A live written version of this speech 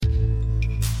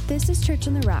This is Church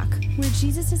on the Rock, where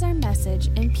Jesus is our message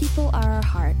and people are our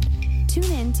heart. Tune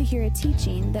in to hear a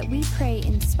teaching that we pray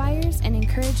inspires and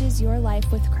encourages your life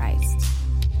with Christ.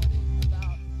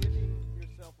 About giving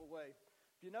yourself away.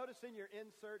 If you notice in your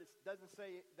insert, it doesn't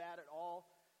say that at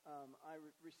all. I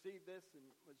received this and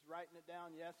was writing it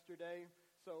down yesterday.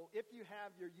 So if you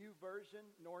have your YouVersion,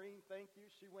 Noreen, thank you.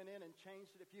 She went in and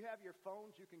changed it. If you have your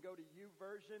phones, you can go to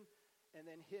YouVersion and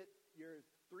then hit your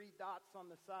three dots on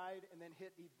the side and then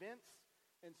hit events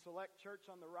and select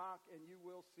Church on the Rock, and you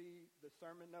will see the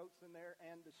sermon notes in there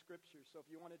and the scriptures. So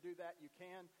if you want to do that, you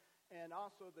can. And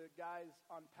also the guys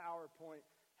on PowerPoint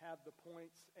have the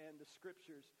points and the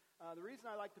scriptures. The reason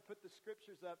I like to put the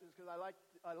scriptures up is because I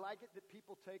like it that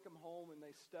people take them home and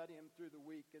they study them through the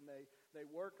week and they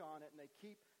work on it and they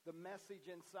keep the message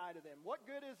inside of them. What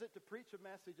good is it to preach a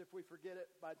message if we forget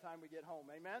it by the time we get home?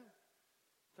 Amen?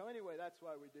 So anyway, that's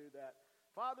why we do that.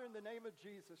 Father, in the name of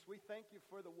Jesus, we thank you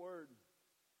for the word.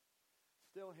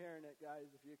 Still hearing it,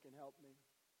 guys, if you can help me.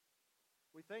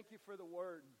 We thank you for the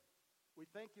word. We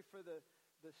thank you for the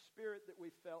spirit that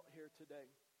we felt here today.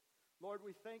 Lord,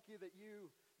 we thank you that you,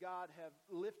 God, have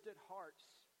lifted hearts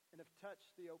and have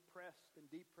touched the oppressed and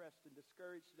depressed and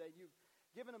discouraged today. You've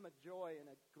given them a joy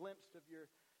and a glimpse of your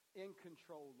in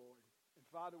control, Lord. And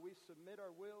Father, we submit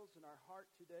our wills and our heart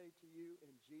today to you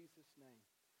in Jesus' name.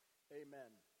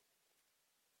 Amen.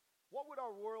 What would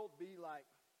our world be like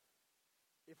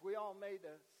if we all made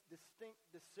a distinct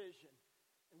decision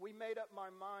and we made up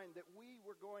our mind that we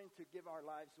were going to give our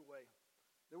lives away,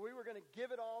 that we were going to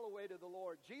give it all away to the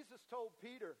Lord? Jesus told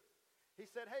Peter, he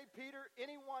said, hey, Peter,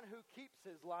 anyone who keeps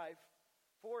his life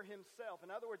for himself, in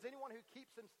other words, anyone who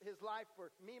keeps his life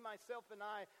for me, myself, and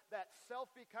I, that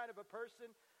selfie kind of a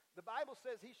person, the Bible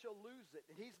says he shall lose it,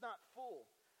 and he's not full.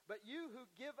 But you who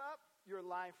give up your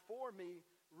life for me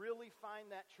really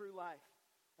find that true life.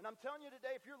 And I'm telling you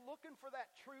today, if you're looking for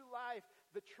that true life,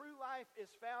 the true life is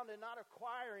found in not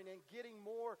acquiring and getting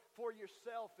more for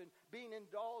yourself and being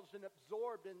indulged and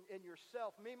absorbed in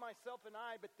yourself, me, myself, and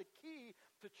I. But the key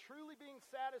to truly being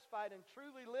satisfied and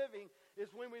truly living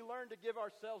is when we learn to give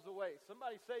ourselves away.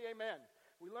 Somebody say amen.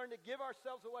 We learn to give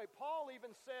ourselves away. Paul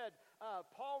even said,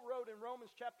 Paul wrote in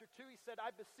Romans chapter 2, he said,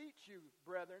 I beseech you,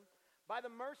 brethren, by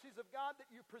the mercies of God,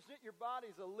 that you present your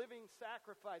bodies a living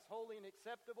sacrifice, holy and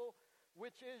acceptable,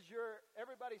 which is your,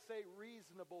 everybody say,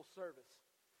 reasonable service.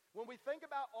 When we think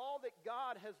about all that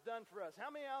God has done for us,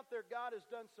 how many out there God has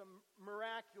done some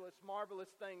miraculous,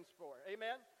 marvelous things for?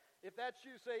 Amen? If that's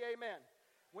you, say amen.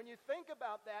 When you think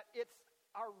about that, it's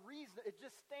our reason. It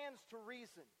just stands to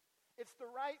reason. It's the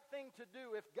right thing to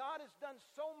do. If God has done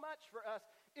so much for us,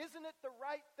 isn't it the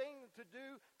right thing to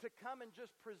do to come and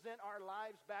just present our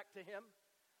lives back to Him?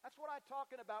 That's what I'm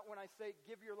talking about when I say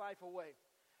give your life away.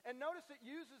 And notice it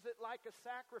uses it like a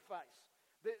sacrifice.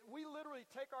 That we literally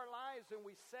take our lives and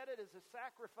we set it as a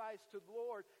sacrifice to the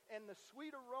Lord. And the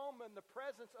sweet aroma and the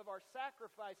presence of our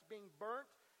sacrifice being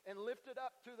burnt and lifted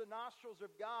up to the nostrils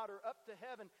of God or up to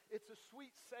heaven, it's a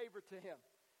sweet savor to Him.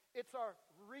 It's our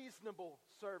reasonable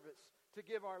service to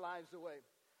give our lives away.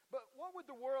 But what would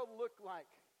the world look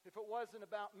like if it wasn't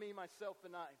about me, myself,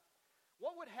 and I?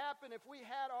 What would happen if we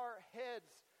had our heads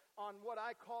on what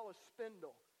I call a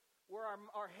spindle, where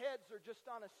our heads are just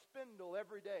on a spindle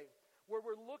every day, where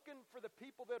we're looking for the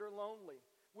people that are lonely?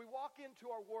 We walk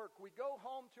into our work, we go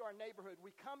home to our neighborhood,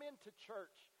 we come into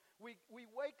church, we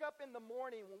wake up in the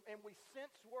morning and we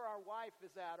sense where our wife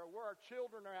is at or where our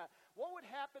children are at. What would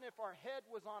happen if our head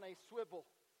was on a swivel?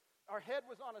 Our head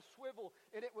was on a swivel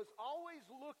and it was always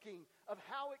looking of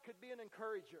how it could be an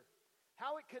encourager,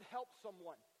 how it could help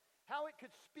someone, how it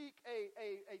could speak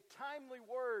a timely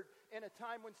word in a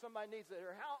time when somebody needs it,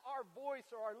 or how our voice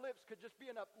or our lips could just be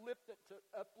an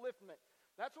upliftment.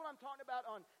 That's what I'm talking about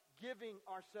on giving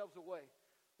ourselves away.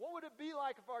 What would it be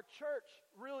like if our church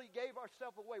really gave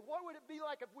ourselves away? What would it be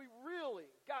like if we really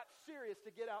got serious to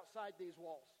get outside these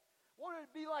walls? What would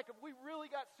it be like if we really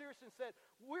got serious and said,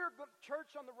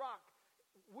 Church on the Rock,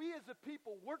 we as a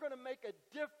people, we're going to make a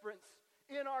difference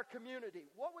in our community?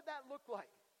 What would that look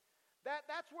like?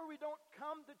 That's where we don't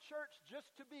come to church just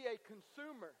to be a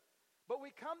consumer, but we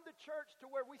come to church to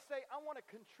where we say, I want to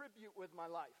contribute with my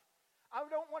life. I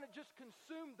don't want to just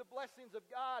consume the blessings of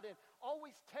God and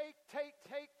always take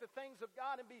the things of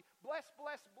God and be blessed.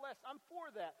 I'm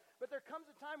for that. But there comes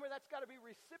a time where that's got to be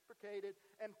reciprocated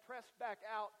and pressed back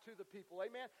out to the people.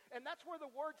 Amen? And that's where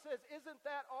the word says, isn't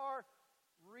that our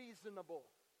reasonable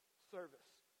service?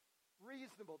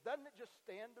 Reasonable. Doesn't it just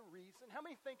stand to reason? How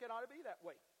many think it ought to be that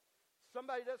way?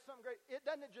 Somebody does something great. It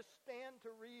doesn't just stand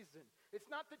to reason.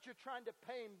 It's not that you're trying to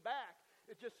pay him back.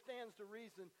 It just stands to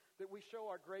reason that we show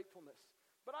our gratefulness.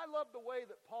 But I love the way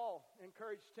that Paul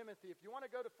encouraged Timothy. If you want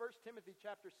to go to 1 Timothy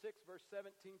chapter 6, verse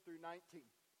 17 through 19.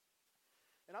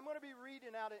 And I'm going to be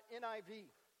reading out an NIV.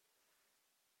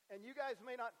 And you guys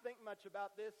may not think much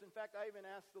about this. In fact, I even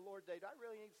asked the Lord, do I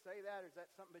really need to say that? Or is that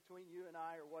something between you and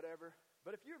I or whatever?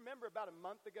 But if you remember about a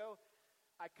month ago,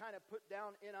 I kind of put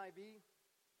down NIV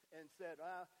and said,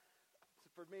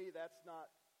 for me, that's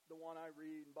not the one I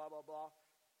read and blah, blah, blah.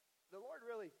 The Lord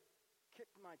really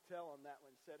kicked my tail on that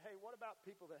one and said, hey, what about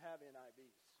people that have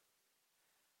NIVs?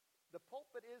 The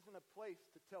pulpit isn't a place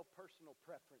to tell personal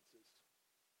preferences.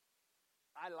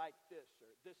 I like this,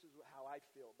 or this is how I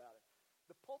feel about it.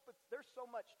 The pulpit, there's so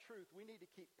much truth, we need to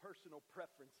keep personal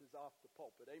preferences off the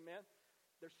pulpit. Amen?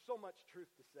 There's so much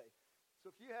truth to say.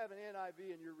 So if you have an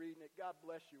NIV and you're reading it, God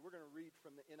bless you. We're going to read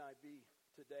from the NIV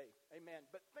today. Amen.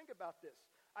 But think about this.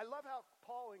 I love how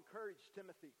Paul encouraged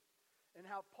Timothy and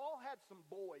how Paul had some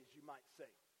boys, you might say,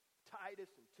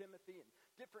 Titus and Timothy and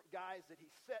different guys that he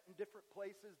set in different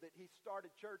places that he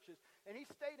started churches. And he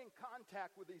stayed in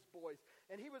contact with these boys.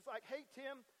 And he was like, hey,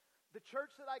 Tim, the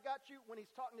church that I got you, when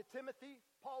he's talking to Timothy,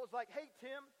 Paul was like, hey,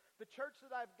 Tim, the church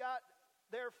that I've got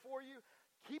there for you,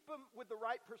 keep them with the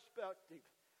right perspective.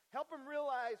 Help them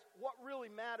realize what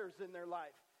really matters in their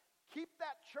life. Keep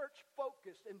that church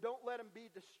focused and don't let them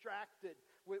be distracted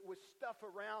with stuff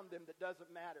around them that doesn't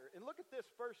matter. And look at this,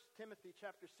 1 Timothy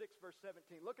chapter 6, verse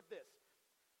 17. Look at this.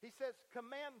 He says,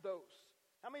 command those.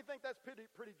 How many think that's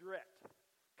pretty direct?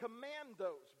 Command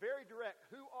those, very direct,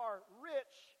 who are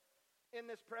rich in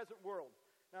this present world.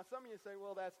 Now, some of you say,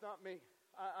 well, that's not me.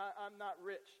 I'm not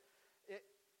rich.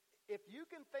 If you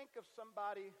can think of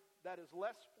somebody that is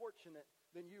less fortunate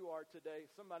than you are today,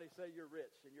 somebody say you're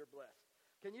rich and you're blessed.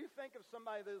 Can you think of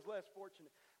somebody that is less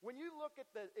fortunate? When you look at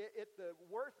the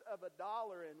worth of $1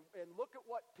 and look at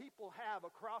what people have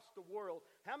across the world,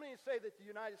 how many say that the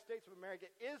United States of America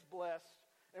is blessed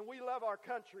and we love our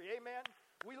country? Amen?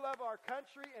 We love our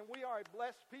country and we are a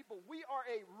blessed people. We are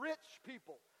a rich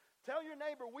people. Tell your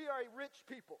neighbor, we are a rich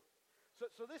people.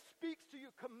 So this speaks to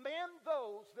you. Command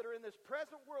those that are in this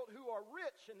present world who are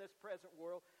rich in this present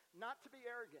world not to be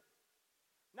arrogant,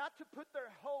 not to put their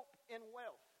hope in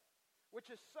wealth, which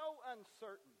is so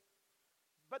uncertain,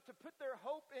 but to put their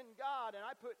hope in God, and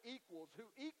I put equals,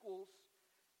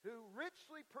 who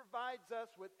richly provides us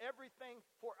with everything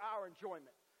for our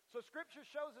enjoyment. So Scripture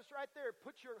shows us right there,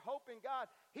 put your hope in God.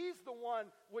 He's the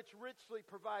one which richly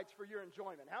provides for your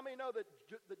enjoyment. How many know that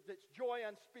that's joy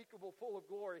unspeakable, full of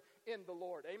glory in the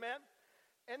Lord? Amen?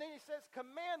 And then he says,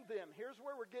 command them. Here's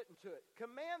where we're getting to it.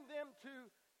 Command them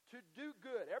to do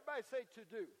good. Everybody say to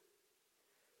do.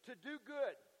 To do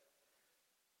good.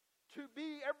 To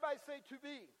be, everybody say to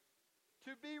be.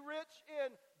 To be rich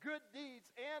in good deeds.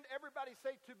 And everybody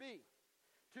say to be.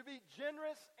 To be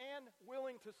generous and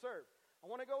willing to serve. I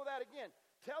want to go with that again.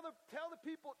 Tell the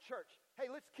people at church, hey,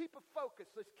 let's keep a focus.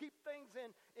 Let's keep things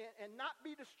in and not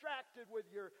be distracted with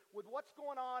what's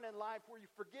going on in life where you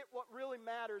forget what really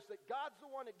matters, that God's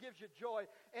the one that gives you joy.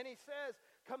 And he says,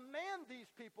 command these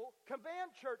people,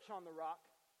 command Church on the Rock.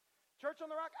 Church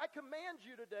on the Rock, I command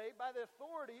you today by the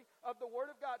authority of the Word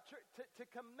of God to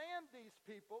command these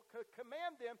people,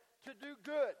 command them to do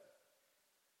good,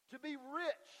 to be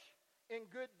rich in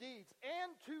good deeds,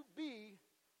 and to be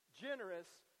generous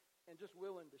and just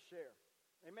willing to share.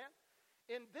 Amen?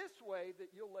 In this way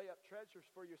that you'll lay up treasures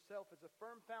for yourself as a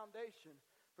firm foundation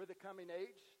for the coming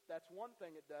age. That's one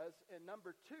thing it does. And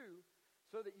number two,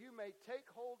 so that you may take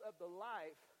hold of the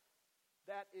life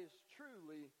that is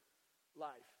truly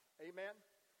life. Amen?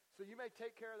 So you may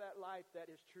take care of that life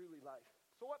that is truly life.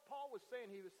 So what Paul was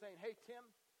saying, he was saying, hey, Tim,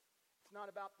 it's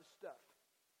not about the stuff.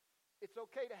 It's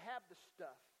okay to have the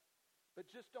stuff, but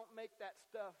just don't make that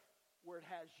stuff where it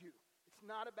has you. It's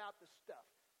not about the stuff.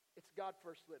 It's God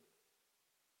first living.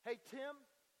 Hey, Tim,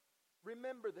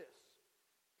 remember this.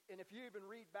 And if you even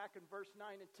read back in verse 9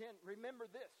 and 10, remember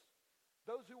this.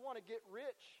 Those who want to get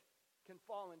rich can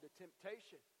fall into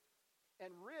temptation. And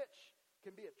rich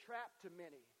can be a trap to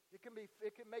many. It can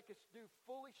make us do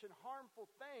foolish and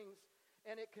harmful things,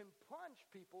 and it can plunge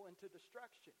people into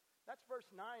destruction. That's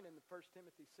verse 9 in the 1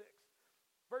 Timothy 6.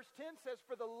 Verse 10 says,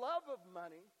 for the love of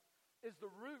money is the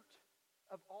root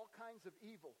of all kinds of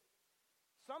evil.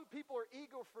 Some people are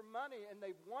eager for money and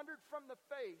they've wandered from the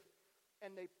faith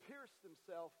and they pierce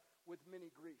themselves with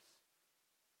many griefs.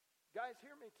 Guys,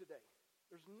 hear me today.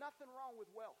 There's nothing wrong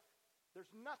with wealth.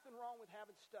 There's nothing wrong with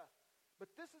having stuff.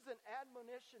 But this is an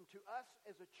admonition to us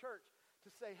as a church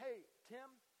to say, hey,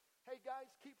 Tim, hey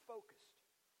guys, keep focused.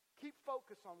 Keep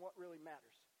focused on what really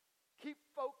matters. Keep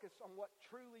focused on what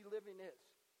truly living is.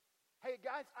 Hey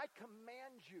guys, I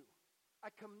command you,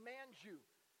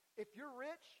 if you're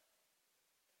rich,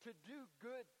 to do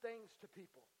good things to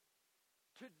people,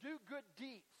 to do good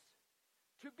deeds,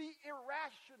 to be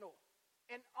irrational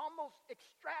and almost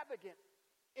extravagant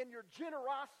in your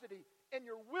generosity and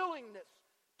your willingness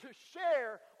to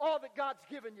share all that God's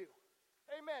given you.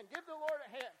 Amen. Give the Lord a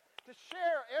hand to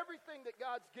share everything that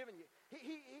God's given you.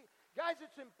 Guys,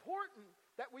 it's important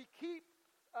that we keep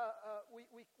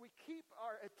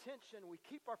our attention, we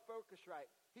keep our focus right.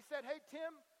 He said, hey,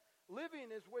 Tim, living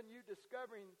is when you're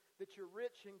discovering that you're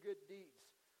rich in good deeds.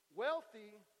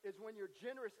 Wealthy is when your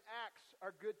generous acts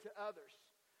are good to others.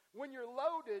 When you're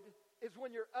loaded is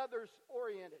when you're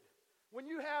others-oriented. When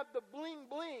you have the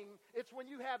bling-bling, it's when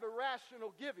you have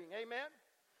irrational giving. Amen?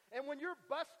 And when you're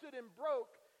busted and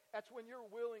broke, that's when you're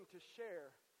willing to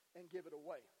share and give it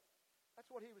away.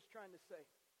 That's what he was trying to say.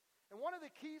 And one of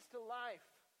the keys to life,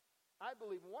 I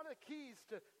believe, one of the keys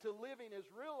to living is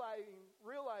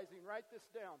realizing, write this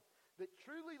down, that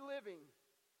truly living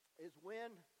is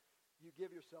when you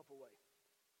give yourself away.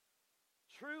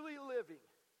 Truly living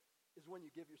is when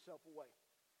you give yourself away.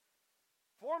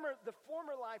 The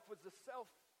former life was the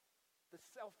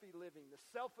selfie living, the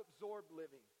self-absorbed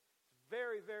living. It's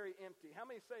very, very empty. How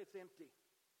many say it's empty?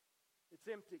 It's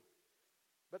empty.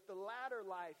 But the latter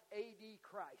life, AD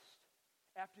Christ,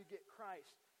 after you get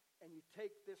Christ and you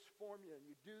take this formula and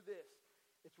you do this,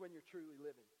 it's when you're truly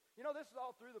living. You know, this is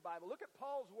all through the Bible. Look at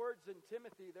Paul's words in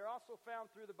Timothy. They're also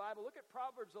found through the Bible. Look at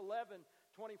Proverbs 11,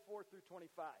 24 through 25.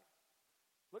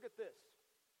 Look at this.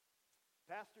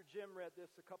 Pastor Jim read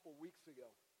this a couple weeks ago.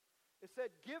 It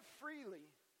said, give freely.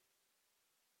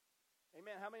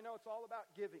 Amen. How many know it's all about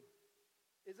giving?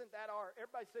 Isn't that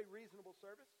everybody say reasonable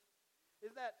service?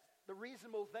 Isn't that the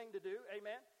reasonable thing to do?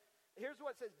 Amen. Here's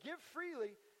what it says. Give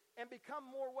freely and become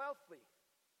more wealthy.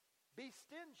 Be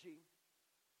stingy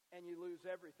and you lose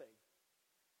everything.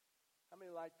 How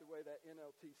many like the way that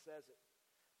NLT says it?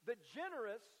 The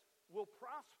generous will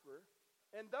prosper,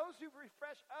 and those who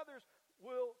refresh others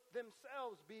will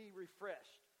themselves be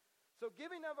refreshed. So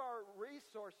giving of our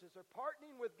resources or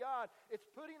partnering with God, it's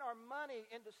putting our money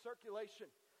into circulation.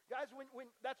 Guys, when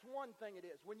that's one thing it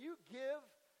is. When you give,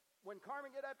 when Carmen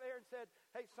got up there and said,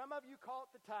 hey, some of you call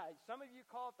it the tithe, some of you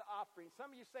call it the offering, some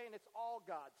of you saying it's all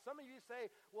God, some of you say,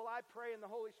 well, I pray and the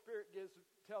Holy Spirit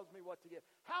tells me what to give.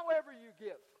 However you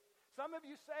give. Some of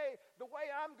you say, the way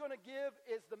I'm going to give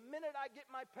is the minute I get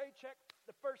my paycheck,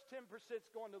 the first 10% is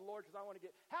going to the Lord because I want to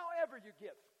give. However you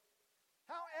give.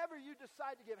 However you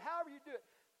decide to give. However you do it.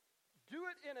 Do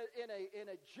it in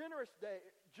a generous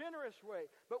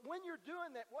way. But when you're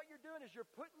doing that, what you're doing is you're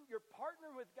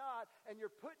partnering with God and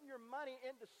you're putting your money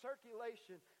into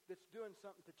circulation that's doing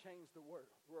something to change the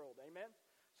world. Amen?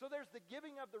 So there's the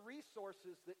giving of the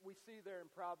resources that we see there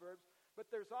in Proverbs, but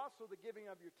there's also the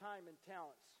giving of your time and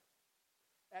talents.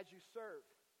 As you serve,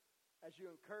 as you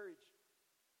encourage,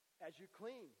 as you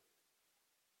clean,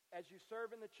 as you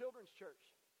serve in the children's church,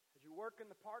 as you work in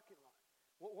the parking lot.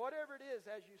 Whatever it is,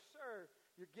 as you serve,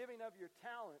 you're giving of your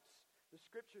talents. The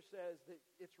scripture says that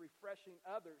it's refreshing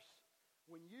others.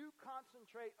 When you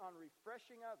concentrate on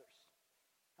refreshing others,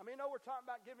 how many know we're talking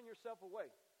about giving yourself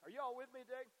away? Are you all with me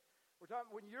today? We're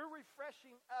talking when you're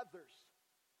refreshing others,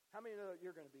 how many know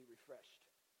you're going to be refreshed?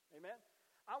 Amen?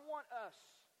 I want us,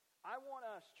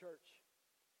 church.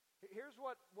 Here's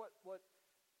what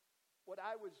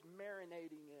I was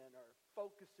marinating in or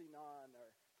focusing on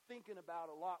or thinking about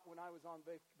a lot when I was on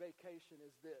vacation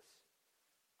is this.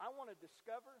 I want to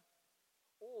discover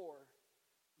or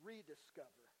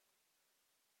rediscover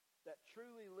that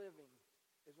truly living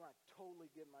is when I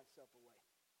totally give myself away.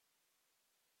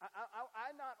 I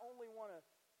not only want to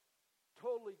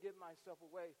totally give myself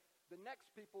away, the next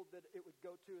people that it would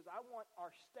go to is I want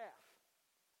our staff.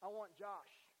 I want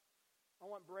Josh. I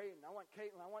want Braden. I want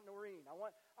Caitlin. I want Noreen. I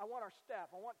want our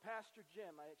staff. I want Pastor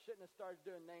Jim. I shouldn't have started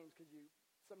doing names because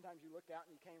sometimes you look out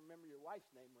and you can't remember your wife's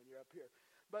name when you're up here.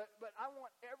 But I want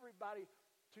everybody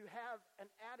to have an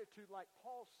attitude like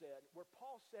Paul said, where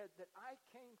Paul said that I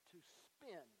came to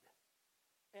spend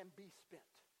and be spent.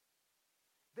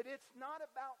 That it's not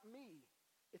about me,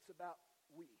 it's about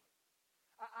we.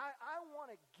 I want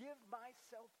to give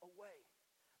myself away.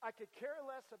 I could care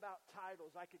less about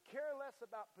titles. I could care less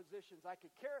about positions.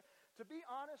 To be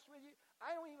honest with you,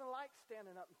 I don't even like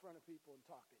standing up in front of people and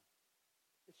talking.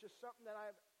 It's just something that I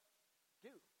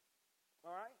do.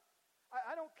 All right?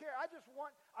 I don't care. I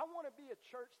want to be a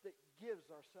church that gives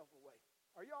ourselves away.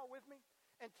 Are you all with me?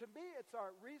 And to me, it's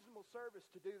our reasonable service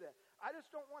to do that. I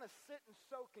just don't want to sit and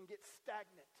soak and get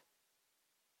stagnant.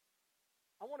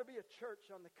 I want to be a church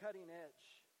on the cutting edge.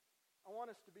 I want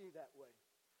us to be that way.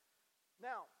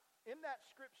 Now, in that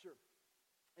scripture,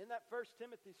 In that 1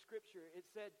 Timothy scripture, it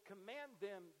said, command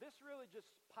them. This really just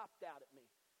popped out at me.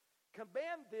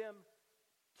 Command them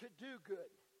to do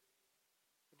good.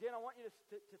 Again, I want you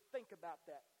to think about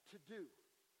that. To do.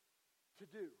 To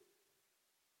do.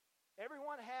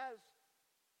 Everyone has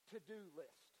to-do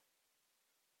list.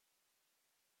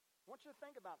 I want you to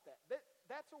think about that.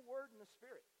 That's a word in the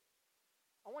Spirit.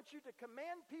 I want you to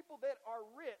command people that are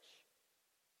rich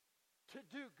to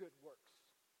do good works.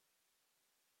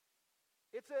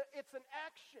 It's an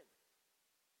action.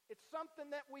 It's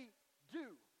something that we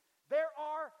do. There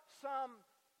are some,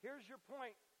 here's your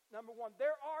point, number one,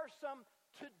 there are some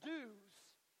to-dos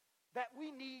that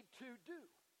we need to do.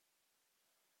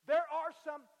 There are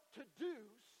some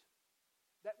to-dos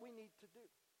that we need to do.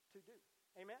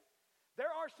 Amen?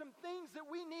 There are some things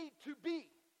that we need to be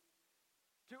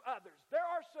to others. There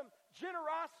are some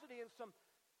generosity and some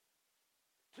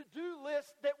to-do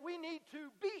lists that we need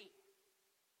to be.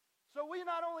 So we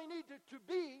not only need to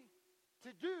be,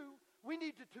 to do, we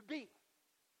need to be.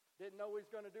 Didn't know we was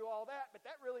going to do all that, but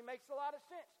that really makes a lot of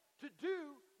sense. To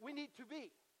do, we need to be.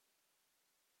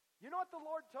 You know what the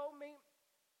Lord told me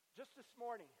just this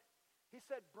morning? He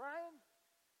said, Brian,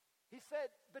 he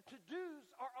said, the to-dos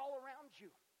are all around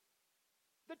you.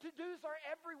 The to-dos are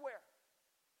everywhere.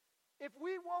 If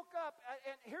we woke up,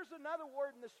 and here's another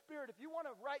word in the Spirit. If you want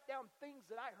to write down things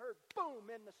that I heard, boom,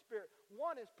 in the Spirit.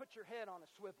 One is put your head on a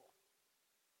swivel.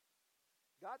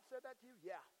 God said that to you?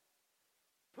 Yeah.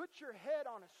 Put your head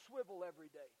on a swivel every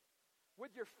day.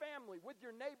 With your family, with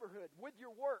your neighborhood, with your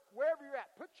work, wherever you're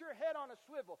at. Put your head on a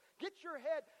swivel. Get your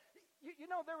head. You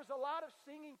know, there was a lot of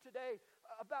singing today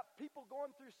about people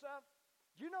going through stuff.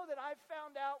 Do you know that I've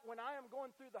found out when I am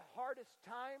going through the hardest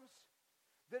times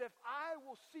that if I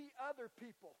will see other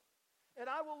people and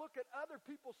I will look at other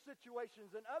people's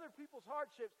situations and other people's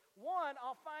hardships, one,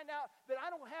 I'll find out that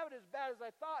I don't have it as bad as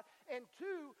I thought. And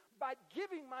two, by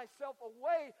giving myself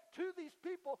away to these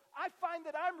people, I find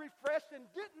that I'm refreshed. And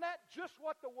didn't that just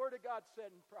what the Word of God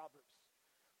said in Proverbs?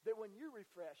 That when you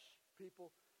refresh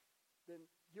people, then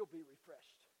you'll be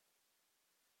refreshed.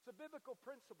 It's a biblical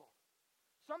principle.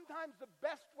 Sometimes the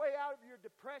best way out of your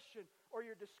depression or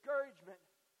your discouragement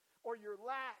or your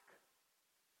lack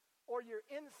or your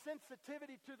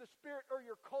insensitivity to the Spirit or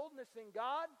your coldness in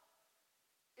God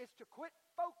is to quit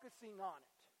focusing on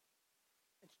it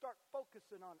and start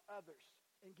focusing on others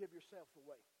and give yourself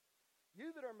away.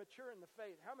 You that are mature in the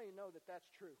faith, how many know that that's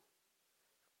true?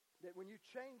 That when you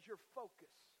change your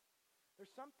focus,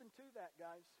 there's something to that,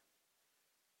 guys.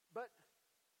 But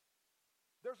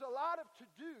there's a lot of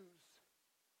to-dos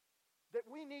that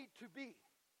we need to be.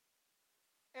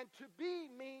 And to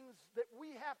be means that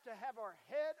we have to have our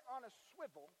head on a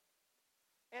swivel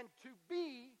and to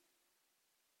be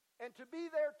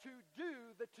there to do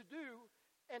the to-do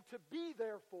and to be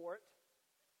there for it.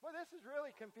 Well, this is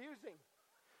really confusing.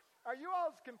 Are you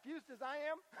all as confused as I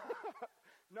am?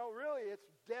 No, really, it's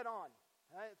dead on.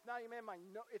 It's not even in my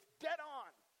note. It's dead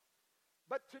on.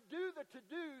 But to do the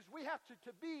to-dos, we have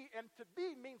to be, and to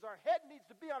be means our head needs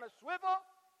to be on a swivel,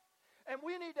 and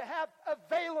we need to have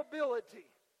availability.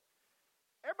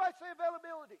 Everybody say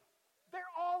availability.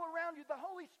 They're all around you. The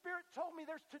Holy Spirit told me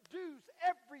there's to-dos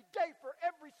every day for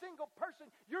every single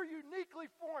person. You're uniquely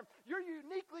formed. You're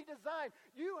uniquely designed.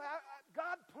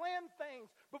 God planned things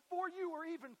before you were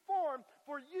even formed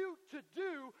for you to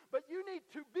do, but you need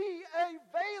to be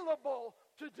available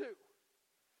to do.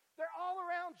 They're all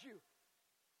around you.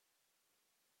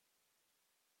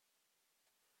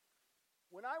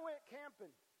 When I went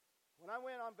camping, when I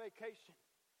went on vacation,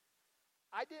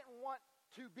 I didn't want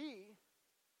to be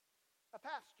a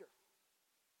pastor.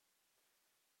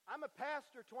 I'm a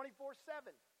pastor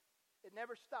 24/7. It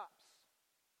never stops.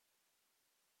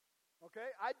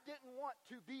 Okay? I didn't want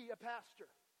to be a pastor.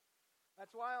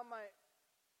 That's why on my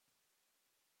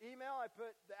email I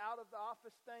put the out of the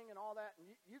office thing and all that, and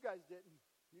you guys didn't.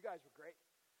 You guys were great.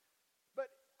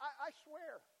 But I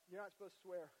swear. You're not supposed to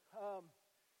swear.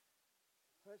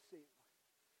 Let's see.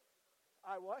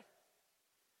 I what?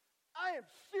 I am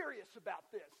serious about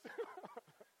this.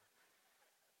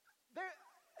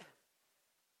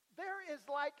 There is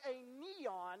like a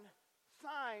neon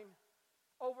sign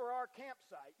over our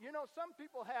campsite. You know, some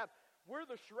people have, we're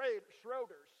the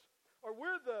Schroeders, or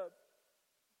we're the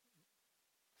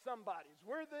somebodies,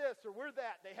 we're this or we're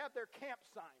that. They have their camp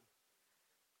sign.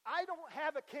 I don't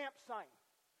have a camp sign.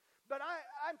 But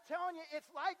I'm telling you,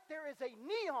 it's like there is a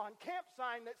neon camp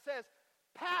sign that says,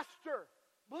 Pastor,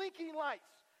 blinking lights.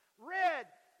 Red,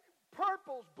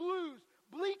 purples, blues,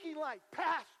 blinking light,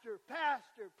 pastor,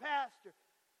 pastor, pastor.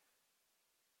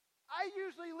 I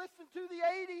usually listen to the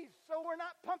 80s, so we're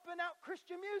not pumping out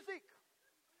Christian music.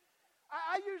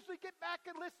 I usually get back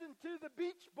and listen to the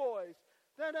Beach Boys.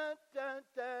 Dun, dun, dun,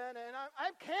 dun, and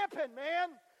I'm camping,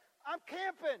 man. I'm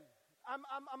camping. I'm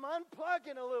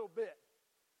unplugging a little bit.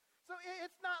 So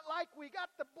it's not like we got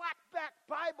the black-back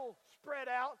Bible spread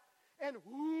out and,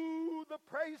 ooh, the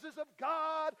praises of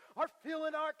God are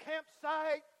filling our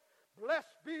campsite.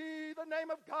 Blessed be the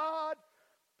name of God,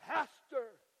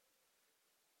 Pastor.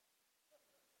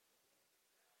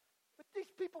 But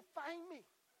these people find me.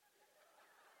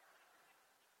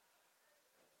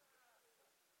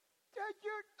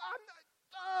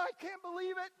 I can't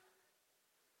believe it.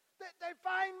 They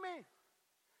find me.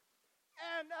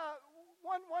 And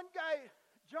one guy,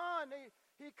 John,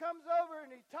 he comes over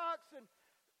and he talks, and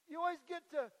you always get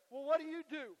to, well, what do you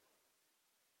do?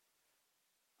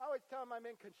 I always tell him I'm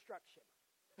in construction.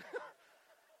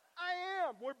 I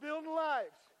am. We're building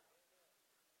lives.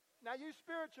 Now, you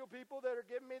spiritual people that are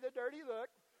giving me the dirty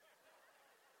look,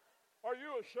 are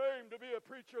you ashamed to be a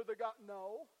preacher of the God?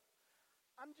 No.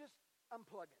 I'm just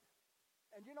unplugging.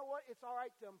 And you know what? It's all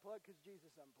right to unplug because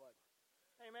Jesus unplugged.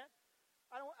 Amen?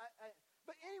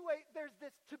 But anyway, there's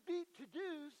this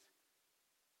to-do's,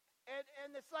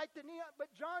 and it's like the neon.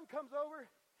 But John comes over,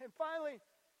 and finally,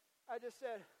 I just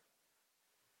said,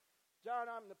 John,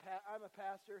 I'm a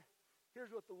pastor.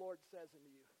 Here's what the Lord says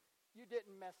unto you. You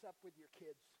didn't mess up with your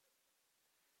kids.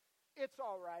 It's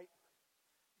all right.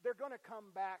 They're going to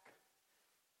come back,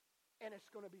 and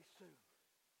it's going to be soon.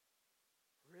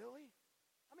 Really?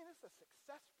 I mean, this is a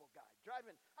successful guy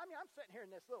driving. I mean, I'm sitting here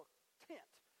in this little tent,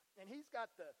 and he's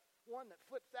got the one that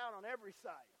flips out on every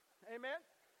side. Amen?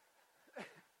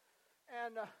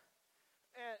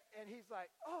 and he's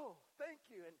like, oh, thank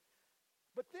you.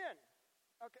 But then,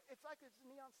 okay, it's like it's a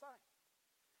neon sign.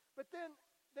 But then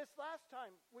this last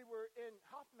time we were in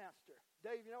Hofmaster.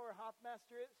 Dave, you know where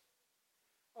Hofmaster is?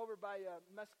 Over by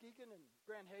Muskegon and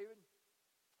Grand Haven.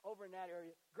 Over in that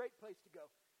area. Great place to go.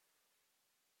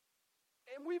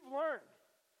 And we've learned,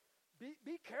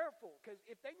 be careful, because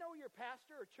if they know your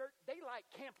pastor or church, they like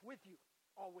camp with you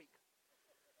all week.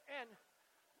 And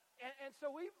so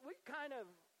we kind of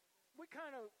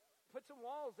put some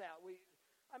walls out.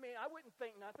 I wouldn't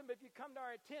think nothing, but if you come to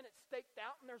our tent, it's staked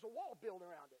out and there's a wall built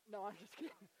around it. No, I'm just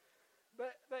kidding.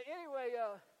 But anyway,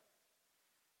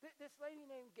 this lady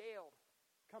named Gail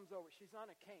comes over. She's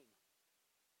on a cane.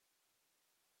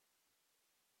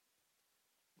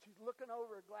 She's looking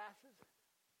over her glasses.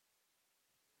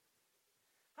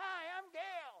 Hi, I'm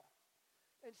Gail.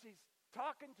 And she's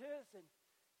talking to us and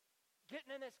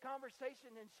getting in this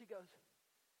conversation, and she goes,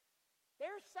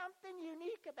 there's something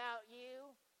unique about you.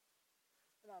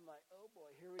 And I'm like, oh boy,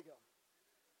 here we go.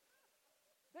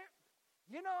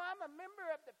 I'm a member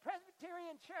of the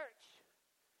Presbyterian Church.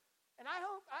 And I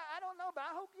don't know, but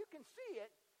I hope you can see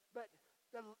it. But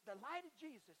the light of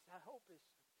Jesus, I hope, is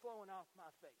flowing off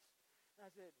my face. And I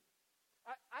said,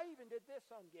 I even did this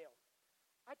on Gail.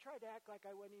 I tried to act like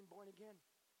I wasn't even born again.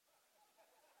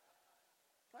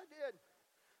 I did.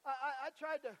 I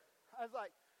tried to, I was like,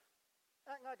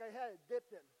 acting like I had it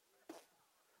dipped in.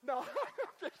 No,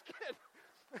 I'm just kidding.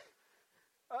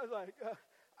 I was like,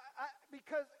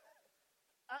 because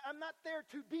I'm not there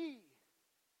to be.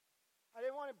 I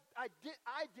didn't want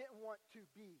to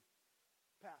be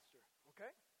pastor, okay?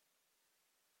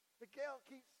 But Gail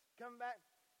keeps coming back.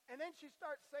 And then she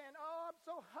starts saying, oh, I'm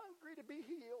so hungry to be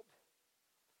healed.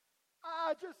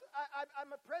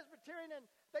 I'm a Presbyterian, and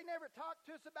they never talked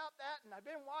to us about that. And I've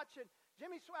been watching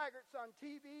Jimmy Swaggart's on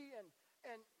TV,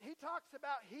 and he talks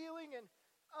about healing. And,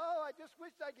 oh, I just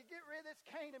wish I could get rid of this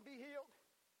cane and be healed.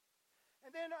 And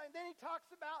then he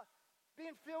talks about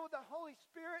being filled with the Holy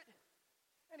Spirit.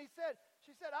 And she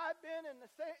said, I've been in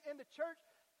the church.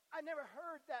 I never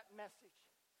heard that message.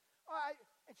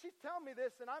 And she's telling me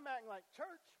this, and I'm acting like,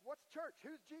 church? What's church?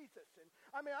 Who's Jesus? And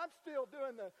I'm still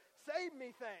doing the save me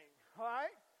thing, all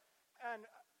right? And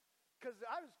because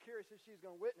I was curious if she's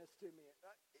going to witness to me.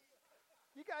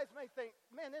 You guys may think,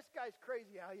 man, this guy's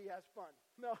crazy how he has fun.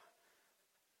 No.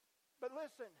 But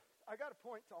listen, I got a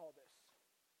point to all this.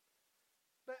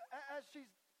 But as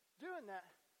she's doing that,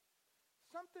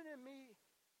 something in me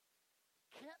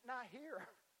can't not hear.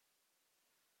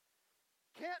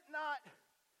 Can't not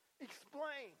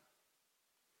explain.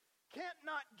 Can't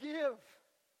not give.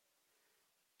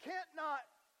 Can't not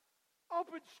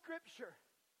open Scripture.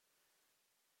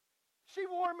 She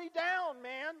wore me down,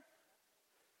 man.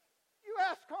 You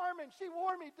ask Carmen, she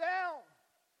wore me down.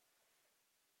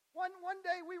 One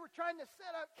day we were trying to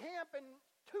set up camp in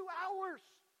 2 hours.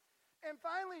 And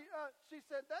finally, she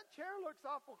said, that chair looks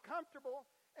awful comfortable.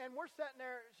 And we're sitting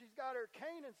there, she's got her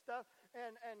cane and stuff.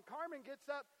 And Carmen gets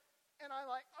up, and I'm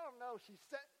like, oh no, she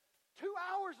said, 2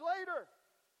 hours later.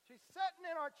 She's sitting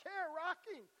in our chair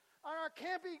rocking on our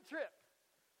camping trip.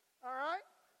 All right?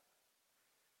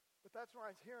 But that's where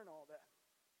I was hearing all that.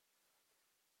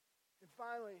 And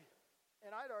finally,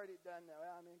 and I'd already done that.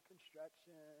 I'm in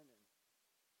construction and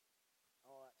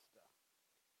all that stuff.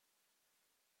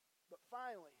 But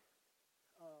finally,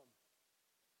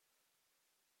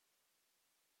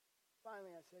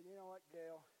 I said, you know what,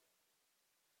 Gail?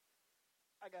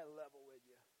 I got to level with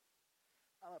you.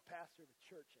 I'm a pastor of a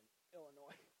church in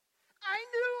Illinois. I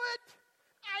knew it!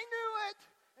 I knew it!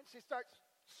 And she starts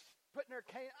putting her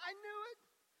cane. I knew it!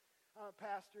 I'm a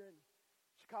pastor in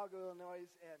Chicago, Illinois,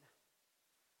 and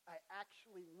I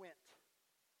actually went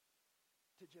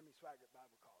to Jimmy Swaggart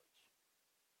Bible College.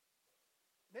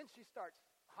 Then she starts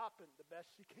hopping the best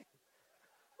she can.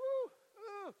 Woo,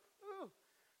 ooh, ooh.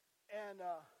 And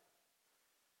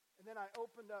then I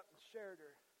opened up and shared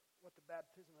her what the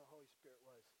baptism of the Holy Spirit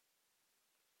was.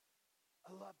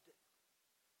 I loved it.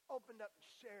 Opened up and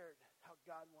shared how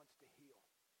God wants to heal.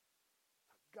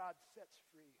 How God sets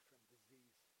free from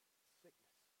disease,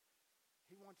 sickness.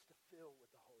 He wants to fill with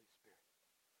the Holy Spirit.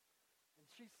 And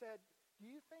she said, do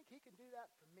you think he can do that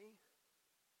for me?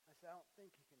 I said, I don't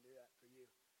think he can do that for you.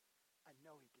 I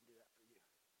know he can do that for you.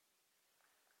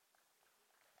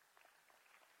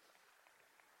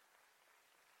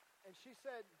 And she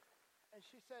said,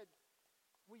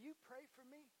 will you pray for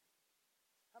me?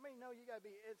 How many know you got to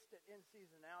be instant in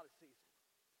season, out of season?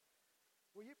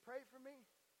 Will you pray for me?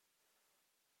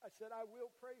 I said, I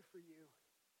will pray for you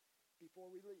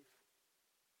before we leave.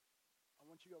 I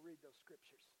want you to go read those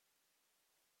scriptures.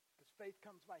 Because faith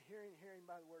comes by hearing, hearing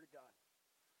by the word of God.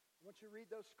 I want you to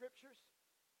read those scriptures.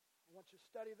 I want you to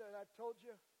study that I've told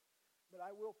you. But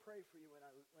I will pray for you when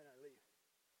I leave.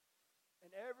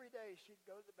 And every day she'd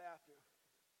go to the bathroom.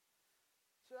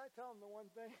 Should I tell them the one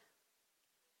thing?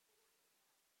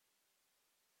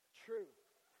 True.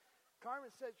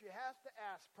 Carmen says you have to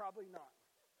ask, probably not.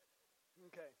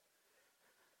 Okay.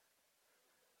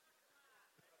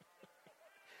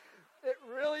 It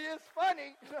really is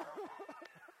funny.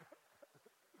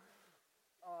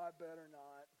 Oh, I better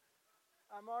not.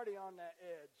 I'm already on that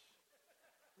edge.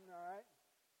 All right?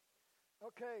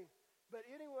 Okay. But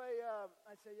anyway,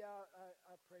 I say, yeah,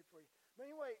 I'll pray for you. But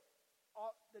anyway,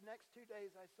 the next 2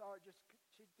 days I saw her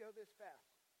she'd go this fast.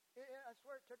 I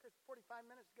swear it took her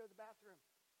 45 minutes to go to the bathroom.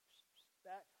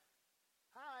 That,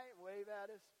 hi, wave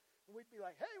at us. And we'd be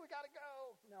like, hey, we got to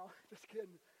go. No, just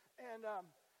kidding. And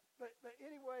but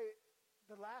anyway,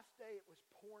 the last day it was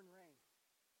pouring rain.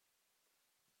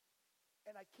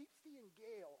 And I keep seeing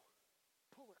Gail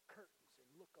pull her curtains and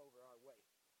look over our way.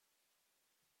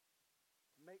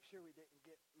 Make sure we didn't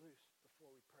get loose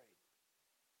before we prayed.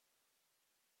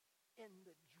 In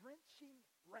the drenching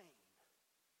rain,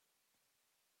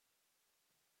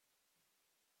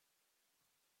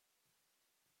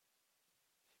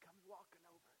 she comes walking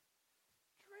over.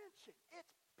 Drenching.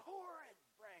 It's pouring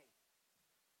rain.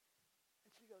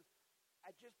 And she goes,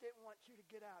 I just didn't want you to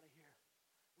get out of here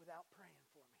without praying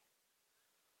for me.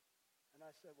 And I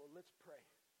said, well, let's pray.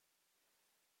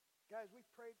 Guys, we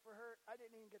prayed for her. I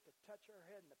didn't even get to touch her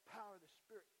head, and the power of the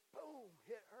Spirit, boom,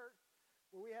 hit her,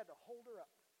 where we had to hold her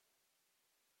up.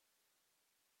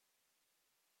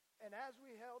 And as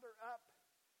we held her up,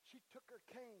 she took her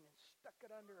cane and stuck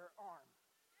it under her arm.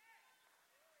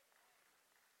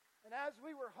 And as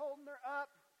we were holding her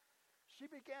up, she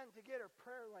began to get her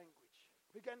prayer language,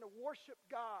 began to worship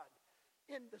God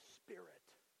in the Spirit.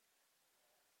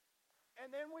 And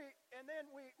then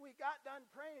we got done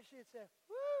praying, and she had said,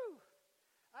 woo,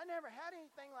 I never had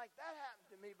anything like that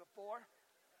happen to me before.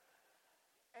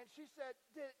 And she said,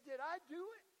 did I do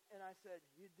it? And I said,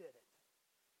 you did it.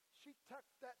 She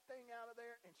tucked that thing out of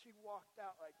there, and she walked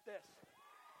out like this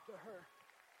to her.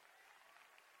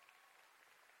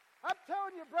 I'm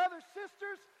telling you, brothers,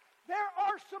 sisters, there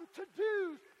are some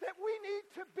to-dos that we need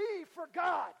to be for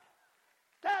God.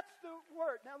 That's the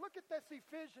word. Now look at this,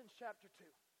 Ephesians chapter 2.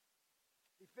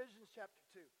 Ephesians chapter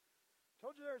 2.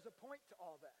 Told you there's a point to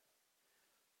all that.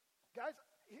 Guys,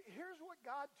 here's what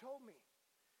God told me.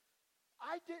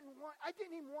 I didn't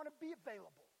even want to be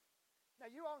available. Now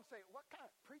you all can say, what kind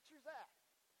of preacher's that?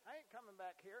 I ain't coming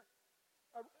back here.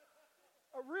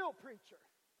 A real preacher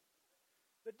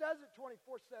that does it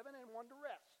 24/7 and wanted to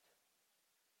rest.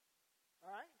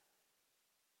 All right?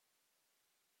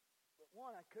 But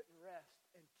one, I couldn't rest.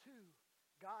 And two,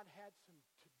 God had some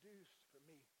to-dos for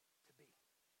me to be.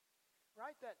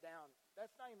 Write that down.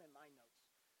 That's not even in my notes.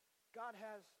 God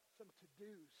has some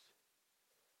to-dos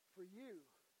for you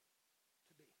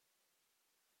to be.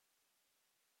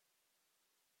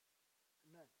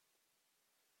 Amen.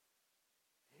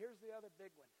 Here's the other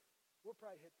big one. We'll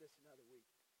probably hit this another week.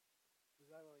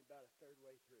 because I'm only about a third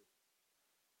way through.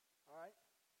 All right?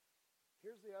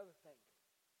 Here's the other thing.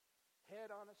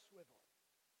 Head on a swivel.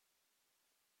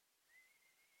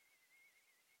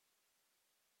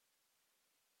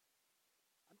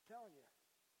 I'm telling you,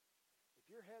 if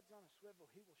your head's on a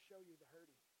swivel, he will show you the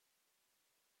hurting.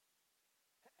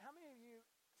 How many of you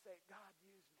say, God,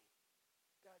 use me.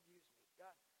 God, use me.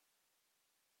 God,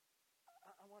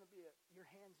 I want to be your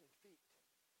hands and feet.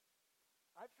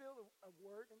 I feel a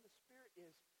word in the Spirit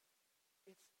is,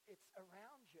 it's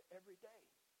around you every day.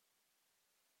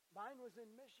 Mine was in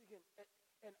Michigan,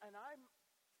 and I'm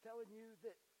telling you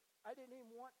that I didn't even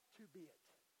want to be it.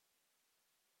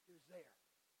 It was there.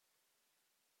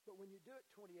 But when you do it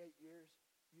 28 years,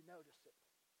 you notice it.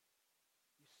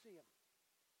 You see them.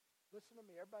 Listen to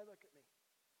me. Everybody look at me.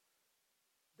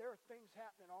 There are things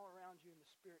happening all around you in the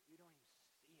Spirit. You don't even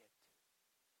see it.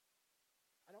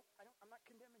 I'm not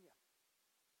condemning you.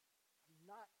 I'm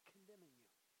not condemning you.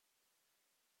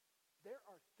 There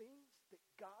are things that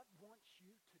God wants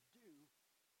you to do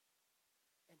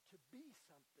and to be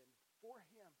something for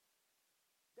Him.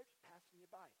 They're just passing you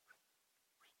by.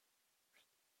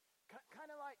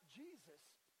 Kind of like Jesus.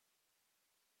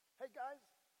 Hey guys,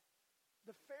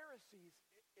 the Pharisees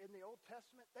in the Old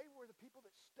Testament, they were the people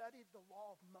that studied the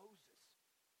law of Moses.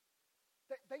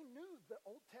 They knew the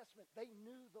Old Testament. They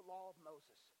knew the law of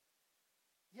Moses.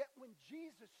 Yet when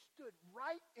Jesus stood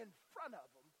right in front of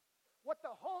them, what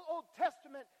the whole Old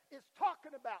Testament is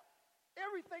talking about,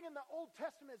 everything in the Old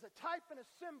Testament is a type and a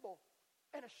symbol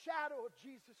and a shadow of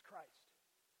Jesus Christ.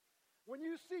 When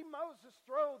you see Moses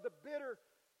throw the bitter,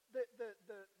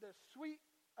 the sweet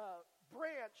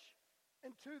branch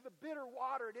into the bitter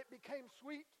water and it became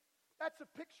sweet, that's a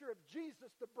picture of Jesus,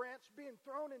 the branch being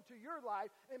thrown into your life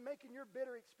and making your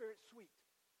bitter experience sweet.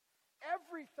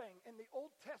 Everything in the Old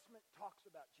Testament talks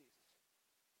about Jesus.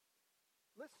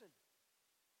 Listen,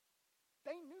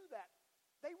 they knew that.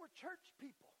 They were church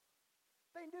people.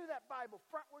 They knew that Bible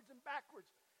frontwards and backwards,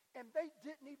 and they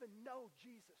didn't even know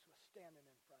Jesus was standing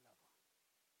in front of them.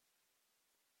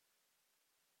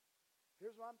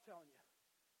 Here's what I'm telling you.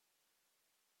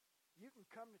 You can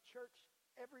come to church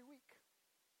every week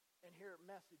and hear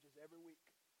messages every week.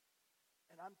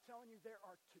 And I'm telling you, there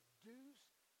are to-dos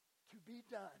to be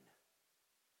done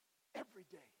every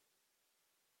day.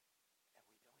 And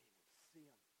we don't even see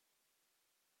them.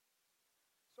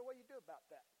 So what do you do about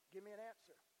that? Give me an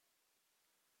answer.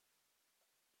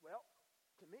 Well,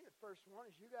 to me, the first one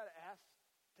is you got to ask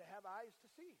to have eyes to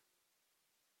see.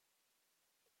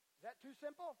 Is that too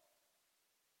simple?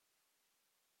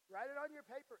 Write it on your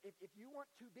paper. If you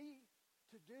want to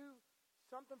do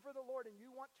something for the Lord and you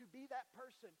want to be that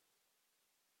person,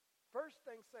 first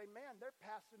thing say, man, they're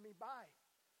passing me by.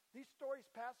 These stories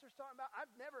Pastor's talking about,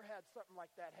 I've never had something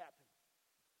like that happen.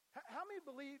 How many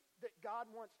believe that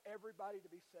God wants everybody to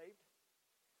be saved?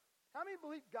 How many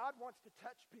believe God wants to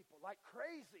touch people like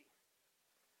crazy?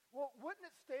 Well, wouldn't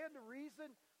it stand to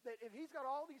reason that if He's got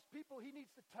all these people He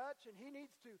needs to touch and He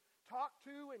needs to talk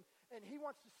to and He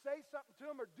wants to say something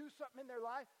to them or do something in their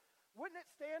life, wouldn't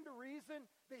it stand to reason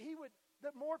that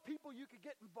that more people you could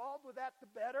get involved with that,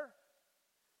 the better?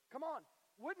 Come on.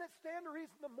 Wouldn't it stand to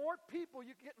reason the more people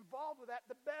you could get involved with that,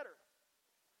 the better?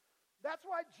 That's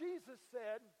why Jesus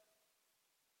said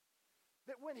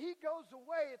that when He goes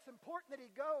away, it's important that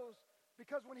He goes,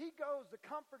 because when He goes, the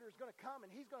Comforter is going to come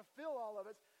and He's going to fill all of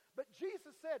us. But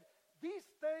Jesus said, these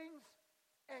things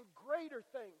and greater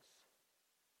things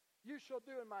you shall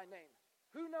do in my name.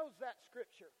 Who knows that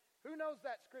scripture? Who knows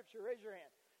that scripture? Raise your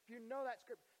hand if you know that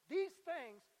scripture. These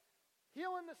things,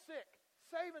 healing the sick,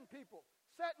 saving people,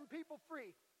 setting people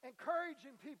free,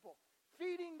 encouraging people,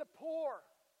 feeding the poor,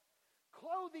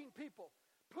 clothing people,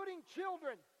 putting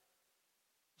children.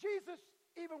 Jesus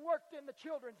even worked in the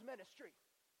children's ministry.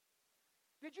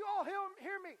 Did you all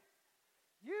hear me?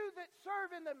 You that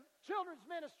serve in the children's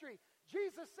ministry,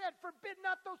 Jesus said, forbid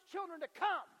not those children to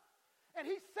come. And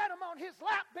He set them on His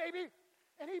lap, baby,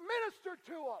 and He ministered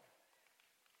to them.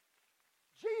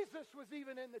 Jesus was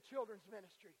even in the children's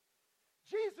ministry.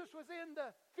 Jesus was in the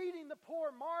feeding the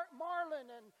poor. Marlon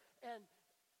and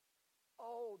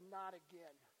oh, not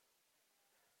again.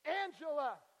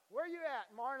 Angela, where you at?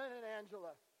 Marlon and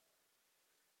Angela.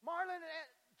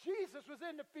 Jesus was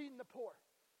into feeding the poor.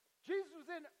 Jesus was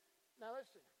in. Now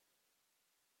listen.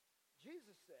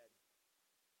 Jesus said,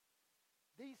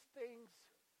 these things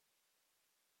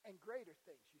and greater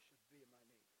things you should be in my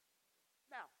name.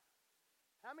 Now,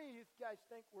 how many of you guys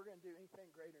think we're going to do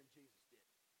anything greater than Jesus did?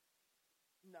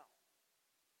 No.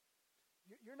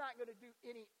 You're not going to do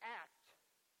any act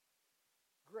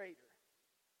greater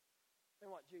than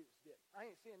what Jesus did. I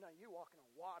ain't seeing none of you walking on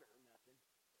water or nothing.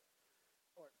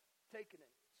 taking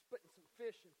and splitting some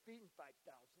fish and feeding 5,000.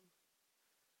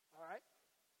 All right?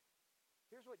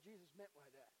 Here's what Jesus meant by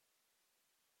that.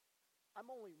 I'm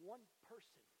only one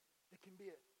person that can be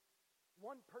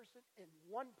one person in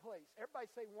one place. Everybody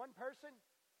say one person,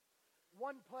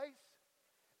 one place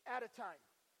at a time.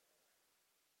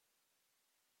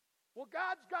 Well,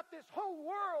 God's got this whole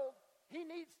world he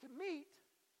needs to meet.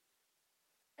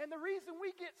 And the reason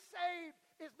we get saved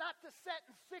is not to sit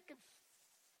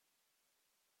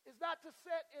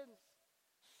and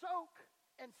soak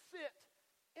and sit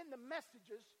in the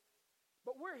messages,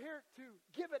 but we're here to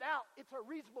give it out. It's a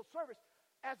reasonable service.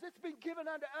 As it's been given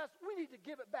unto us, we need to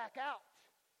give it back out.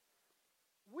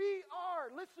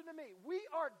 Listen to me, we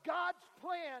are God's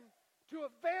plan to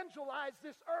evangelize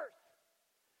this earth.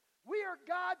 We are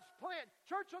God's plan.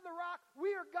 Church on the Rock,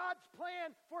 we are God's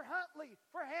plan for Huntley,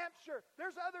 for Hampshire.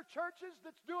 There's other churches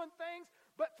that's doing things,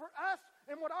 but for us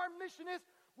and what our mission is,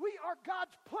 we are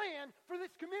God's plan for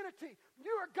this community.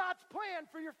 You are God's plan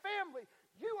for your family.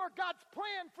 You are God's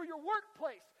plan for your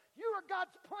workplace. You are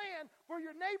God's plan for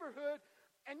your neighborhood.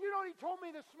 And you know what he told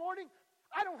me this morning?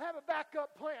 I don't have a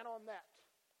backup plan on that.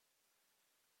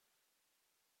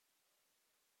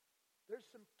 There's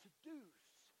some to-dos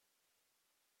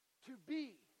to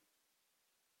be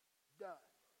done.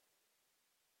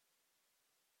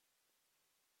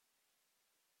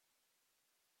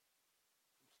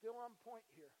 I'm still on point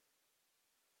here.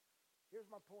 Here's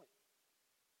my point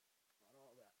on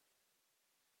all that.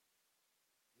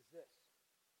 Is this.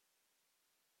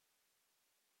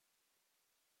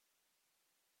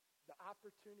 The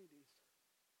opportunities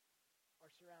are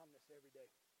surrounding us every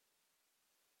day.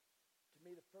 To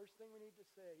me, the first thing we need to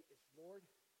say is, Lord,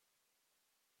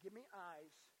 give me eyes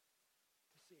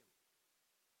to see them.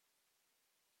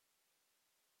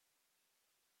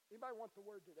 Anybody want the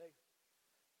word today?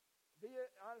 Be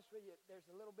honest with you, there's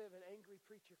a little bit of an angry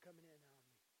preacher coming in on me.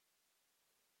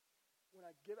 When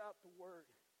I give out the word,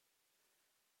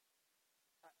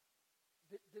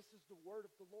 this is the word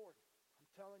of the Lord. I'm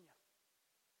telling you.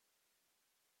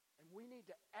 And we need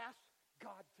to ask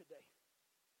God today.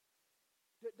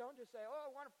 Don't just say, oh,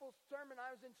 wonderful sermon,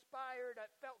 I was inspired, I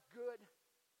felt good.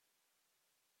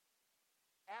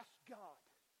 Ask God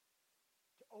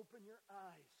to open your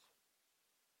eyes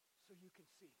so you can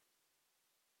see.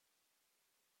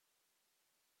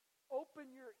 Open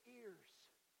your ears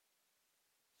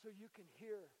so you can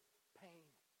hear pain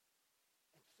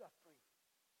and suffering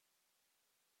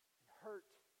and hurt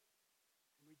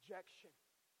and rejection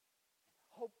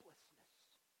and hopelessness.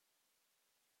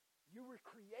 You were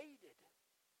created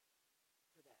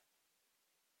for that.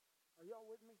 Are y'all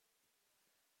with me?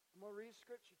 I'm going to read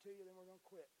scripture to you, then we're going to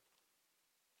quit.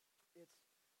 It's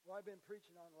what I've been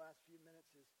preaching on the last few minutes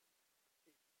is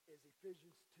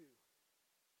Ephesians 2,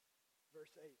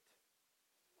 verse 8.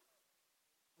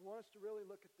 I want us to really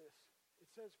look at this. It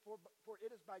says, for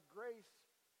it is by grace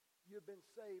you have been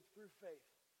saved through faith.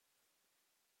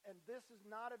 And this is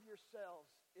not of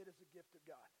yourselves, it is a gift of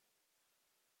God.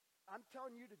 I'm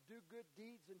telling you to do good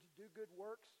deeds and to do good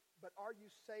works, but are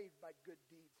you saved by good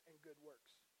deeds and good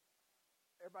works?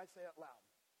 Everybody say it loud.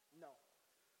 No.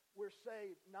 We're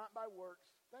saved not by works.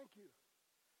 Thank you.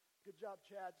 Good job,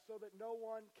 Chad. So that no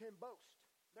one can boast.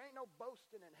 There ain't no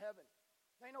boasting in heaven.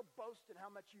 There ain't no boasting how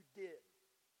much you did.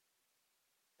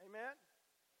 Amen?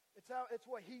 It's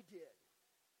what he did.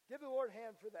 Give the Lord a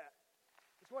hand for that.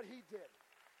 It's what he did.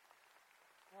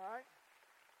 All right?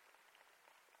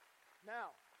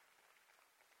 Now,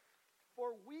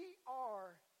 for we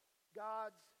are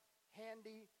God's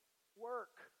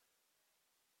handiwork.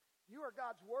 You are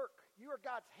God's work. You are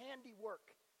God's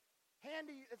handiwork.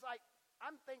 Handy, it's like,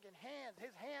 I'm thinking hands.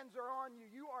 His hands are on you.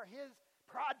 You are his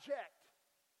project.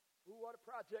 Ooh, what a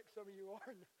project some of you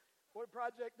are. What a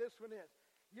project this one is.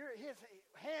 You're his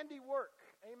handiwork.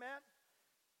 Amen?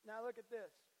 Now look at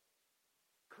this.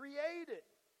 Created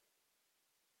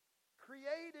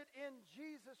in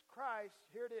Jesus Christ,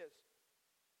 here it is,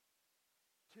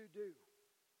 to do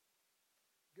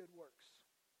good works.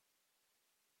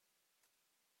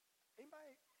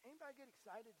 Anybody get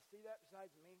excited to see that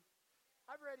besides me?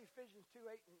 I've read Ephesians 2,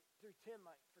 8 through 10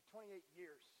 for 28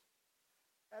 years.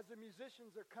 As the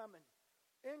musicians are coming,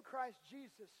 in Christ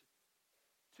Jesus,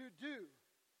 to do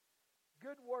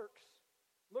good works.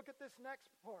 Look at this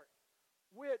next part.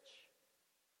 Which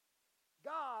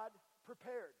God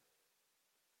prepared.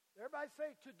 Everybody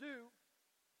say to do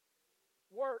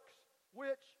works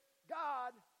which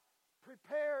God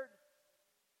prepared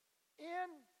in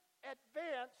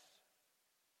advance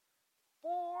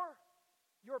for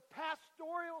your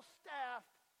pastoral staff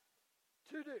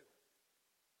to do.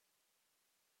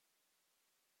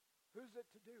 Who's it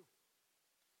to do?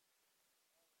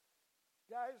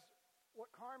 Guys, what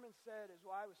Carmen said is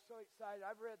why I was so excited.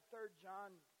 I've read 3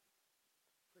 John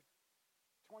for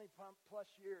 20 plus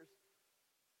years.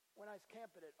 When I was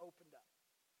camping, it opened up.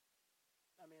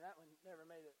 I mean, that one never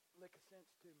made a lick of sense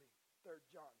to me, 3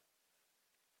 John.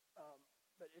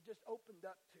 But it just opened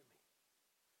up to me.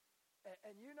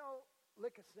 And you know,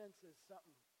 lick of sense is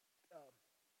something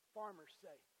farmers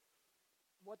say.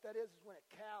 What that is when a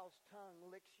cow's tongue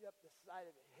licks you up the side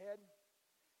of the head,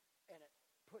 and it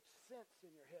puts sense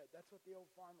in your head. That's what the old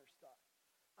farmers thought.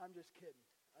 I'm just kidding.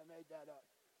 I made that up.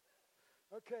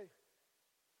 Okay.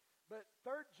 But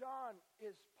 3 John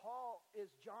is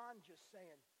John just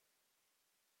saying,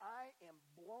 I am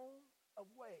blown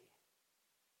away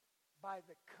by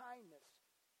the kindness.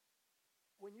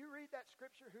 When you read that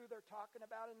scripture, who they're talking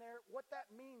about in there, what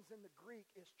that means in the Greek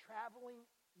is traveling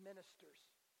ministers.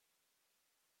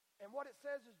 And what it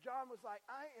says is John was like,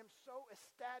 I am so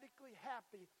ecstatically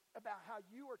happy about how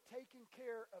you are taking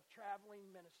care of traveling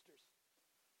ministers.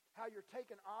 How you're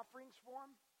taking offerings for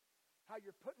them. How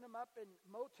you're putting them up in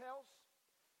motels.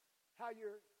 How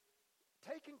you're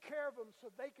taking care of them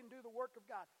so they can do the work of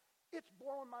God. It's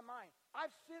blowing my mind.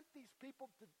 I've sent these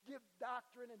people to give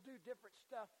doctrine and do different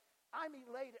stuff. I'm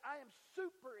elated. I am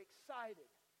super excited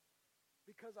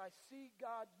because I see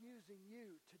God using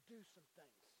you to do some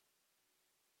things.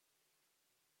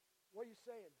 What are you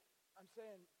saying? I'm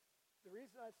saying, the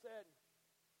reason I said,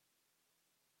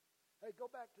 hey, go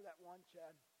back to that one,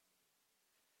 Chad,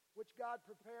 which God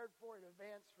prepared for in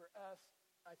advance for us.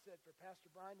 I said for Pastor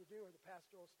Brian to do or the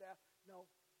pastoral staff. No,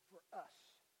 for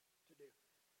us to do.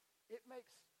 It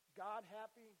makes God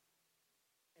happy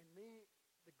and me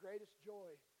the greatest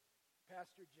joy,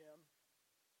 Pastor Jim,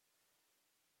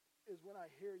 is when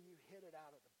I hear you hit it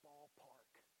out of the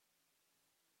ballpark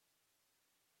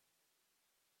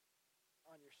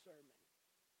on your sermon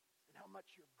and how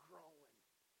much you're growing.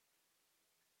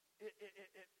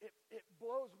 It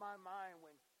blows my mind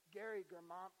when Gary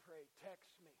Germontpre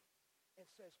texts me and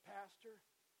says, Pastor,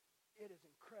 it is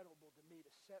incredible to me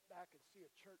to sit back and see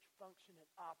a church function and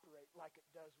operate like it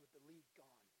does with the lead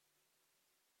gone.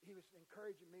 He was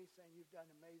encouraging me, saying, you've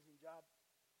done an amazing job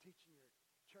teaching your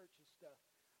church and stuff.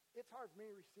 It's hard for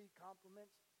me to receive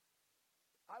compliments.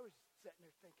 I was sitting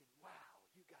there thinking, wow,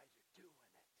 you guys are doing it.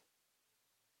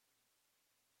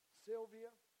 Sylvia.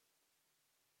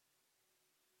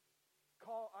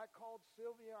 I called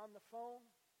Sylvia on the phone.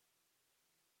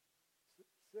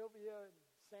 Sylvia and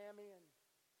Sammy, and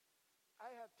I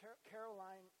have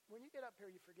Caroline. When you get up here,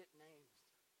 you forget names.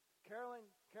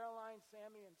 Caroline,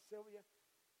 Sammy, and Sylvia.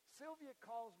 Sylvia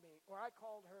calls me, or I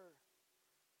called her,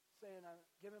 saying, I'm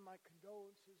giving my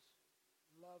condolences,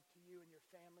 love to you and your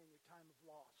family in your time of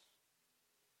loss.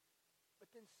 But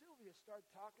then Sylvia started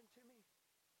talking to me.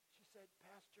 She said,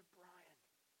 Pastor Brian,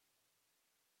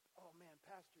 oh man,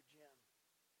 Pastor Jim,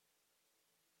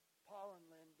 Paul and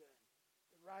Linda,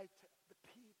 the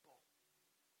people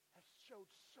have showed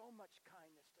so much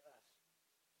kindness to us.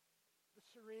 The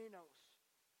Serenos,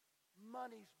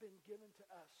 money's been given to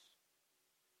us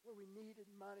where we needed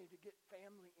money to get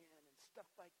family in and stuff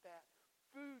like that.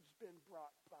 Food's been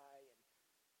brought by. And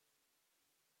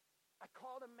I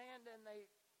called Amanda and they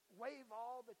waive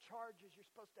all the charges you're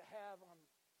supposed to have on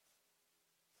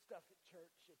stuff at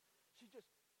church. And she just,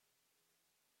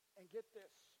 and get this,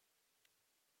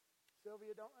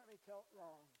 Sylvia, don't let me tell it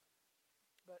wrong,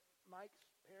 but Mike's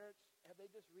parents, have they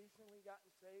just recently gotten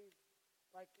saved?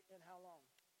 Like in how long?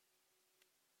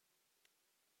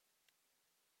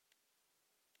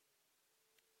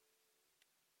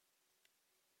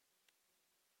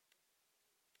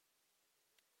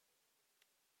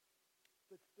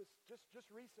 Just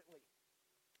recently,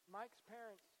 Mike's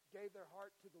parents gave their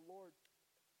heart to the Lord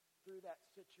through that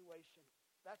situation.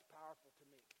 That's powerful to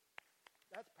me.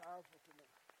 That's powerful to me.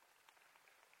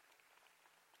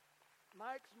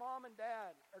 Mike's mom and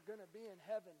dad are going to be in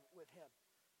heaven with him.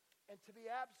 And to be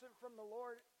absent from the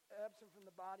Lord, absent from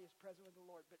the body is present with the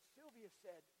Lord. But Sylvia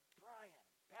said, Brian,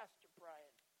 Pastor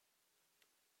Brian,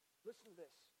 listen to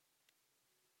this.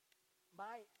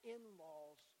 My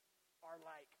in-laws are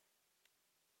like,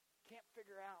 can't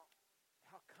figure out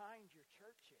how kind your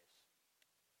church is,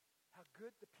 how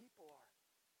good the people are.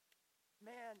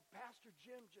 Man, Pastor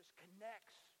Jim just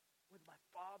connects with my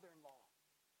father-in-law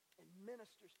and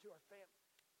ministers to our family.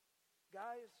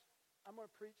 Guys, I'm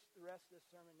going to preach the rest of this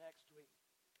sermon next week.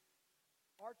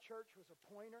 Our church was a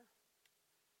pointer,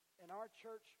 and our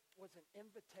church was an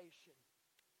invitation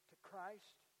to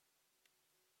Christ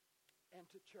and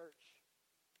to church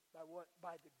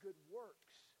by the good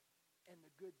works and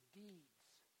the good deeds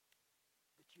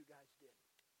that you guys did.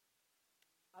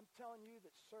 I'm telling you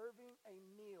that serving a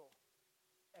meal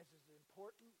as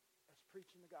important as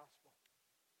preaching the gospel.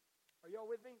 Are y'all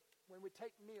with me? When we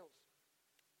take meals.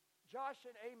 Josh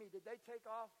and Amy, did they take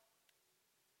off?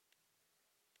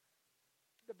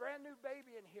 The brand new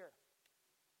baby in here.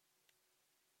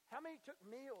 How many took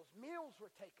meals? Meals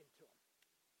were taken to them.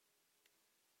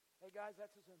 Hey guys,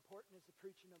 that's as important as the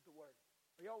preaching of the word.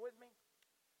 Are y'all with me?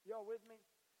 Y'all with me?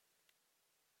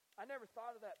 I never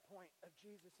thought of that point of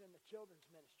Jesus in the children's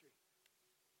ministry.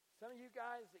 Some of you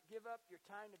guys that give up your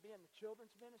time to be in the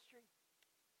children's ministry,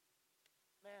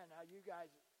 man, how you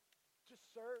guys just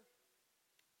serve,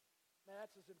 man,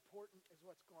 that's as important as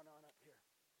what's going on up here.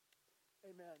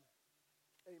 Amen.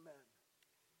 Amen.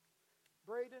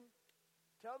 Braden,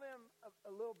 tell them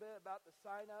a little bit about the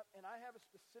sign up. And I have a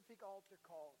specific altar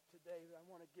call today that I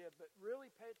want to give. But really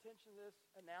pay attention to this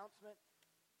announcement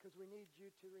because we need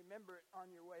you to remember it on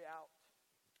your way out.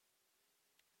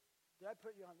 Did I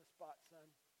put you on the spot, son?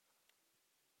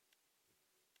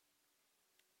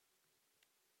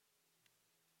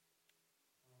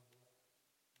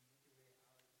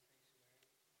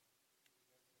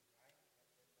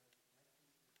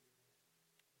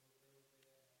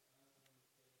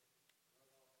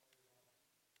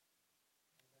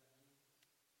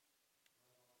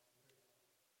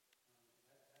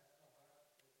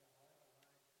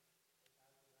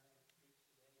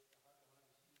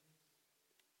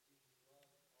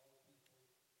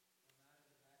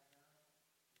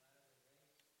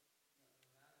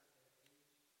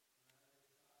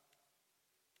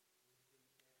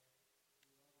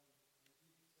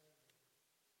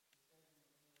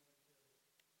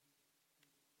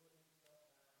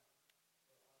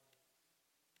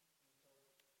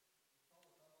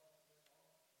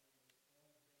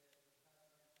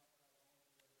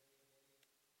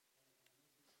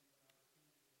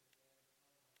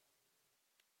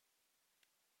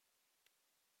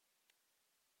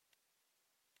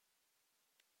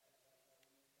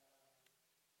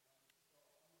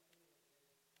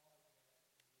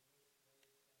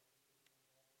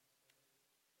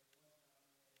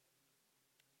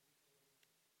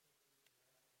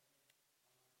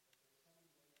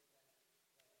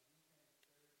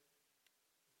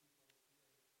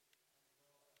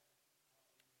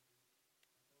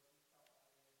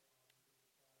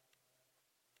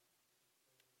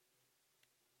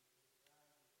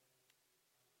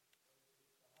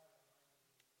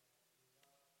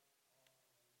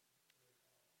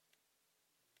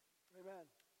 Amen.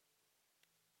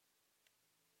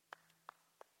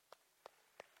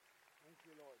 Thank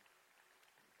you, Lord.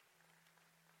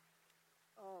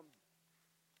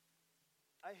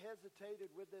 I hesitated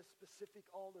with this specific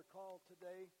altar call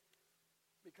today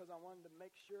because I wanted to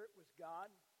make sure it was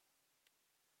God.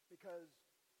 Because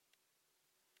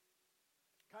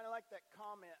kind of like that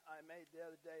comment I made the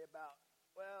other day about,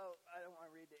 well, I don't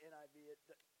want to read the NIV.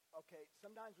 Okay,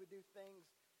 sometimes we do things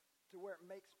to where it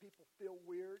makes people feel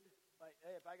weird. Like,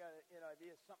 hey, if I got an NIV,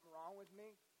 is something wrong with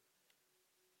me?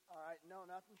 All right, no,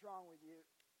 nothing's wrong with you.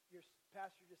 Your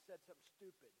pastor just said something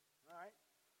stupid, all right?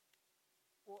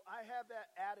 Well, I have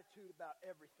that attitude about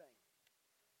everything.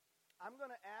 I'm going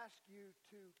to ask you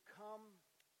to come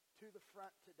to the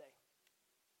front today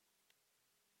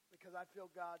because I feel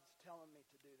God's telling me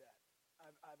to do that.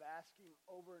 I've asked him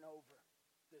over and over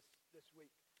this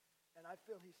week, and I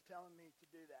feel he's telling me to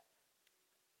do that.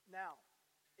 Now,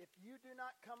 if you do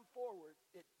not come forward,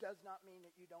 it does not mean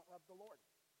that you don't love the Lord.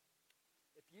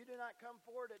 If you do not come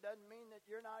forward, it doesn't mean that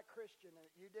you're not a Christian and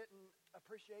that you didn't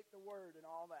appreciate the word and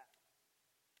all that.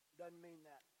 It doesn't mean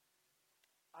that.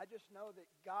 I just know that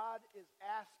God is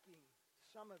asking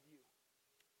some of you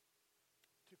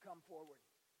to come forward.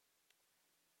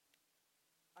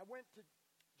 I went to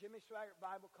Jimmy Swaggart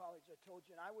Bible College, I told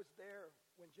you, and I was there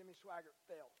when Jimmy Swaggart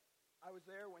fell. I was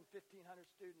there when 1,500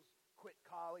 students quit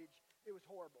college. It was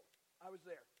horrible. I was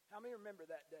there. How many remember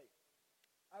that day?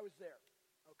 I was there,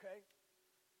 okay?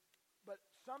 But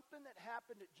something that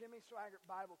happened at Jimmy Swaggart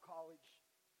Bible College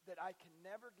that I can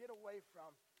never get away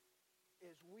from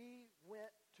is we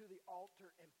went to the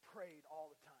altar and prayed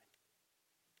all the time.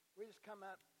 We just come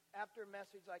up, after a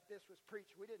message like this was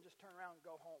preached, we didn't just turn around and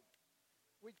go home.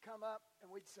 We'd come up and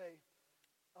we'd say,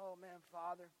 oh man,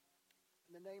 Father,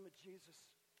 in the name of Jesus,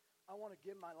 I want to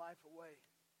give my life away.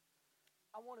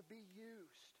 I want to be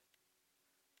used.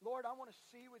 Lord, I want to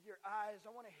see with your eyes.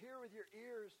 I want to hear with your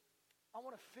ears. I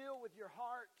want to feel with your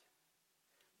heart.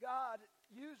 God,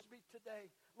 use me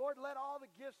today. Lord, let all the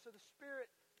gifts of the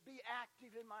Spirit be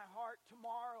active in my heart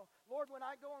tomorrow. Lord, when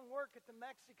I go and work at the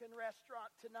Mexican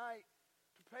restaurant tonight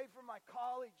to pay for my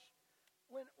college,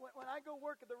 when I go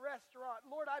work at the restaurant,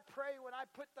 Lord, I pray when I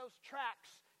put those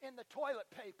tracks in the toilet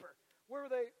paper, where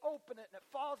they open it and it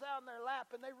falls out in their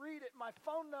lap and they read it. My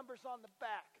phone number's on the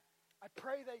back. I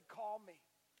pray they'd call me.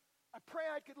 I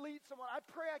pray I could lead someone. I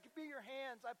pray I could be your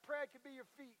hands. I pray I could be your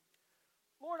feet.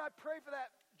 Lord, I pray for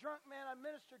that drunk man I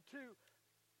ministered to,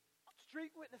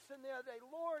 street witnessing the other day.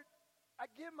 Lord,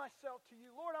 I give myself to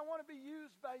you. Lord, I want to be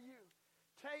used by you.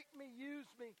 Take me,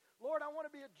 use me. Lord, I want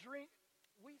to be a drink.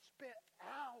 We spent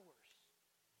hours.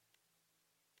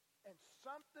 And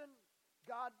something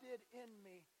God did in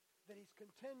me that he's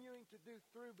continuing to do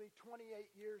through me 28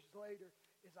 years later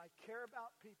is I care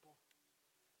about people.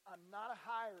 I'm not a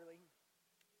hireling,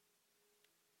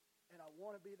 and I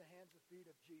want to be the hands and feet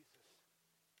of Jesus.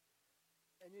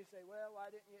 And you say, well, why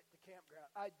didn't you at the campground?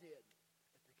 I did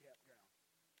at the campground.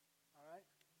 All right?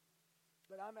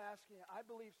 But I'm asking you, I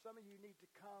believe some of you need to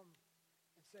come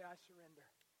and say, I surrender.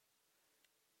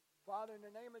 Father, in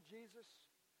the name of Jesus,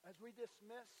 as we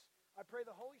dismiss, I pray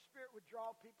the Holy Spirit would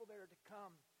draw people there to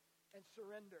come and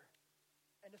surrender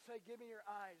and to say, give me your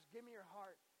eyes, give me your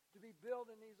heart. To be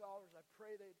building these altars, I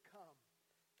pray they'd come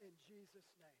in Jesus'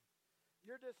 name.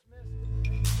 You're dismissed.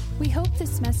 We hope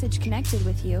this message connected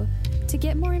with you. To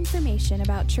get more information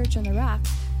about Church on the Rock,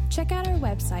 check out our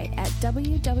website at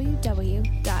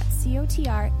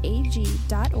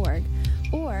www.cotrag.org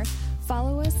or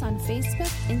follow us on Facebook,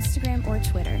 Instagram, or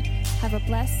Twitter. Have a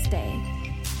blessed day.